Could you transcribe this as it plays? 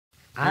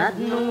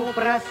Одну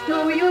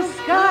простую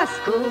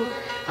сказку,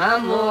 а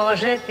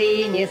может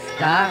и не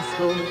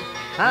сказку,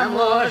 а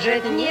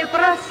может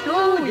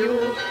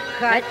непростую,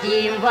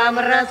 хотим вам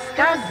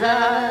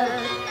рассказать.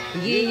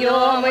 Ее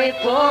мы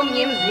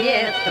помним с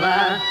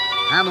детства,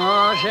 а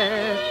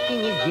может и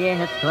не с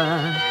детства,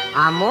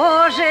 а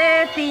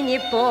может и не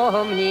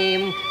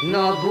помним,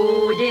 но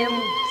будем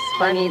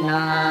вспоминать.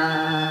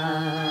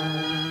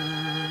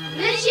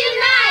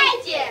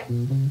 Начинайте!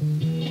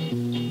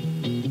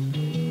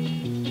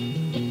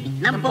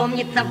 Нам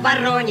помнится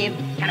вороне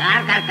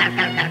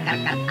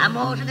кар-кар-кар-кар-кар-кар-кар, а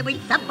может быть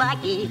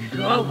собаки,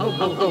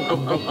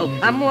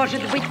 а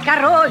может быть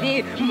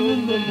корове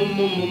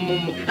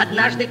му-му-му-му-му-му.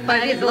 Однажды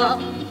повезло,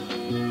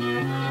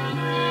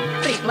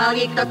 прислал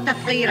ей кто-то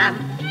сыра,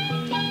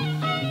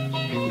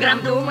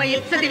 грамм,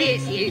 думается,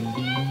 200,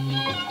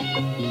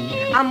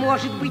 а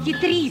может быть и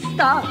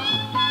 300,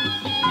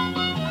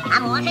 А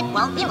может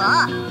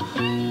полкило.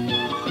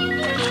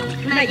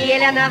 на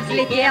ель она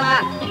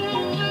взлетела,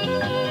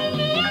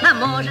 а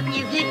может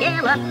не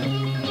взлетела,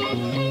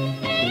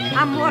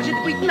 а может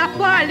быть на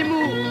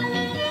пальму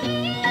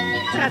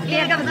с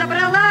разбегом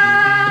забралась,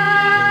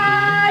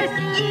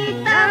 и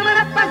там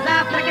она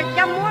позавтракать,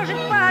 а может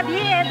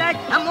пообедать,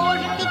 А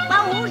может ведь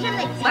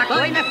поужинать.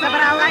 спокойно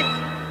собралась.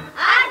 А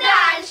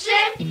дальше?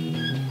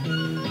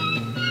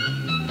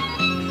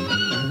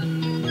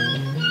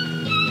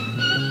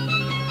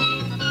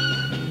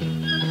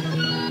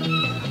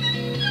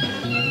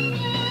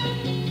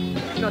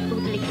 Но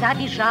тут лиса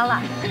бежала,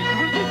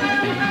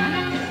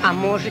 а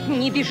может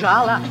не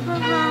бежала,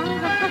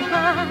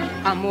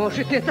 а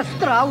может это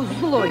страус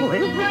злой,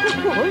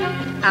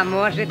 а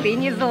может и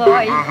не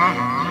злой,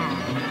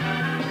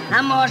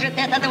 а может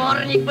это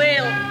дворник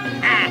был.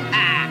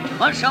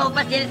 Он шел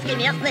по сельской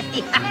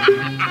местности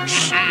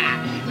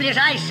к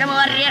ближайшему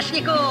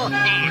орешнику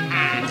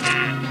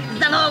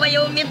за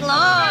новою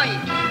метлой.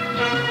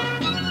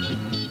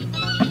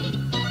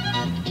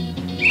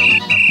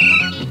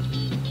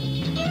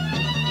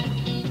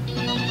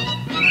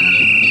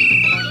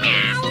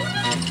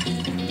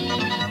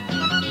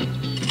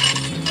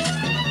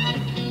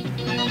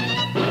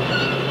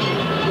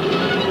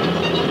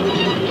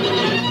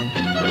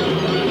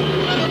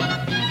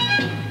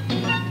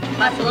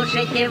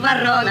 Послушайте,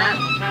 ворона,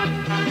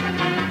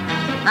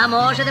 а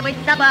может быть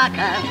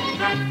собака,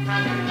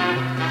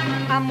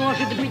 а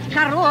может быть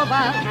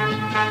корова,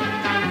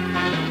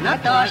 но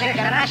тоже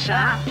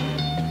хороша.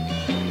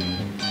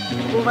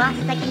 У вас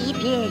такие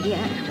перья,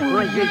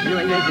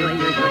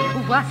 ой-ой-ой-ой-ой-ой, у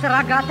вас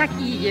рога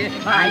такие,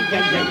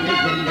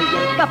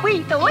 ай-яй-яй-яй-яй-яй,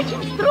 копыта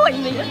очень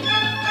стройные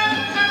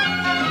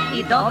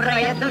и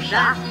добрая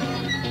душа.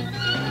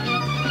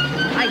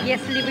 А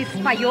если вы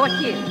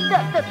споете,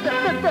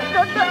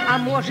 да-да-да-да-да-да, а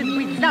может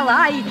быть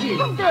залаете,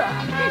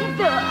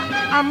 да-да,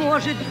 а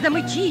может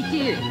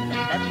замычите,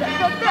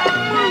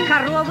 да-да-да-да,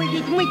 коровы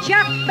ведь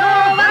мычат,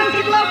 то вам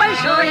седло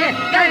большое,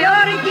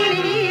 ковер и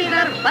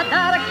телевизор,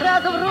 подарок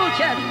сразу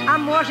вручат, а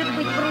может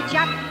быть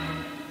вручат.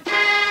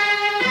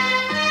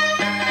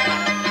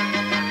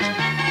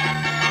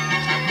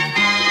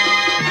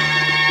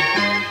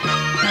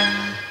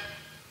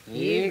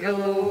 И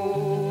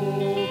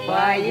глупая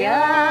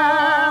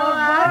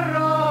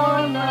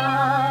ворона,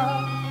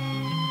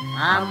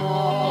 а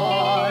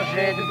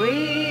может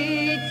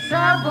быть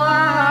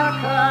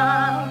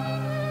собака,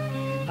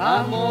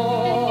 а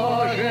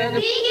может...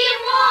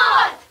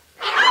 Бегемот!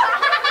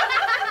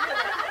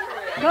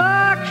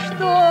 Как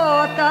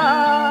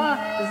что-то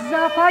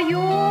запоет.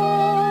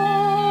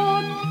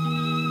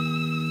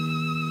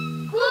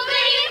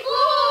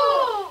 Кукареку!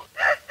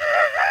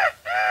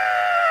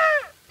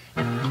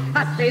 А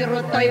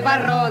сыру той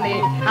вороны,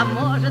 а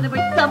может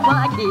быть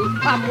собаки,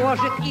 а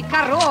может и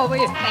коровы,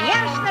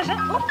 конечно же,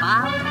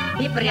 упал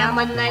и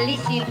прямо на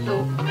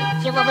лисицу.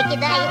 Чего вы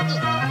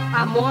кидаете?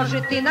 А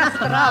может и на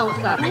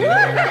страуса,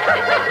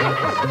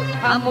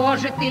 а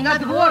может и на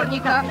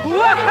дворника.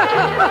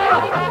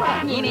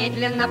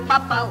 Немедленно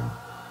попал.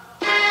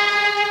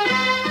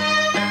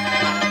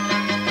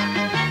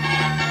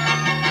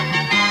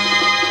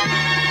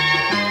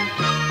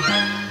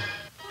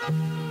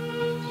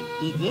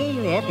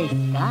 Идею этой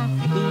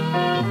сказки,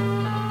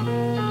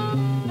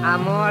 а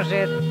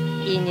может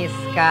и не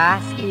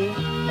сказки,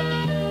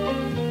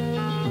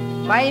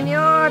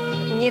 поймет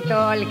не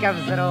только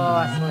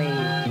взрослый,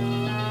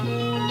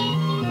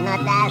 Но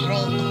даже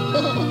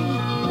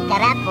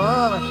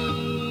карапуз.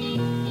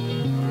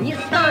 Не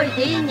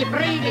стойте и не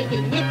прыгайте,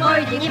 не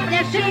пойте, не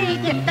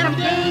пляшите, там,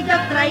 где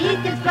идет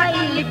строительство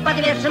или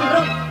подвешен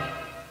друг.